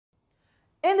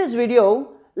In this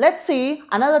video, let's see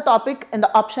another topic in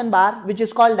the option bar, which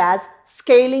is called as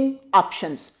scaling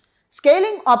options.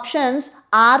 Scaling options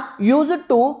are used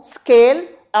to scale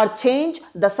or change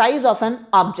the size of an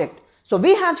object. So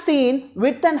we have seen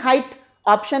width and height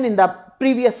option in the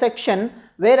previous section,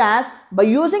 whereas by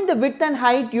using the width and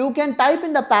height you can type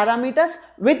in the parameters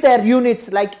with their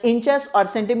units like inches or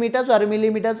centimeters or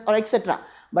millimeters or etc.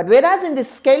 But whereas in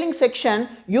this scaling section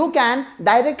you can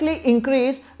directly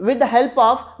increase with the help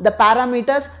of the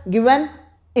parameters given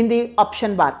in the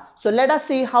option bar. So let us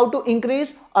see how to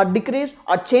increase or decrease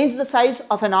or change the size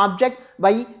of an object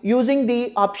by using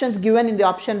the options given in the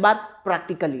option bar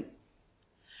practically.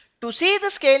 To see the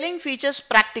scaling features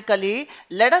practically,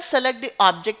 let us select the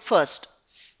object first.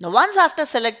 Now once after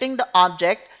selecting the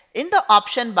object, in the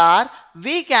option bar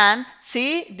we can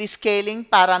see the scaling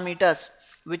parameters,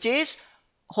 which is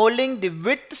holding the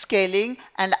width scaling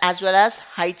and as well as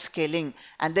height scaling,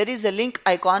 and there is a link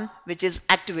icon which is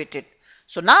activated.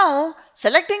 So now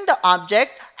selecting the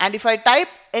object, and if I type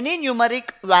any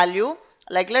numeric value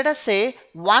like let us say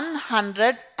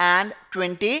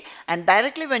 120, and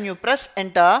directly when you press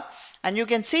enter, and you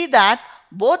can see that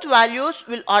both values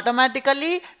will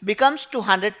automatically becomes to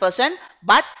 100%,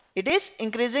 but it is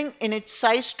increasing in its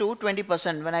size to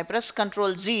 20%. When I press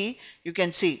Ctrl Z, you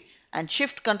can see, and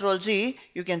Shift Ctrl Z,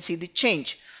 you can see the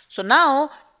change. So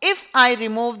now if I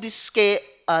remove this scale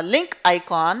link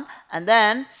icon and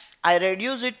then I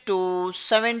reduce it to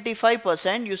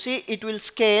 75%, you see it will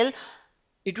scale,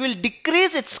 it will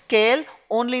decrease its scale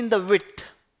only in the width.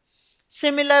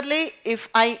 Similarly, if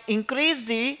I increase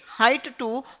the height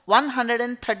to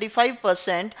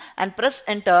 135% and press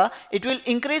enter, it will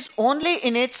increase only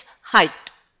in its height.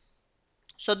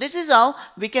 So this is how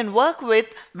we can work with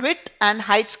width and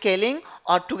height scaling,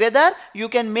 or together you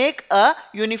can make a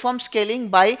uniform scaling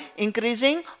by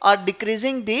increasing or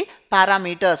decreasing the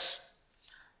parameters.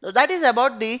 So that is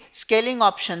about the scaling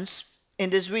options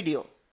in this video.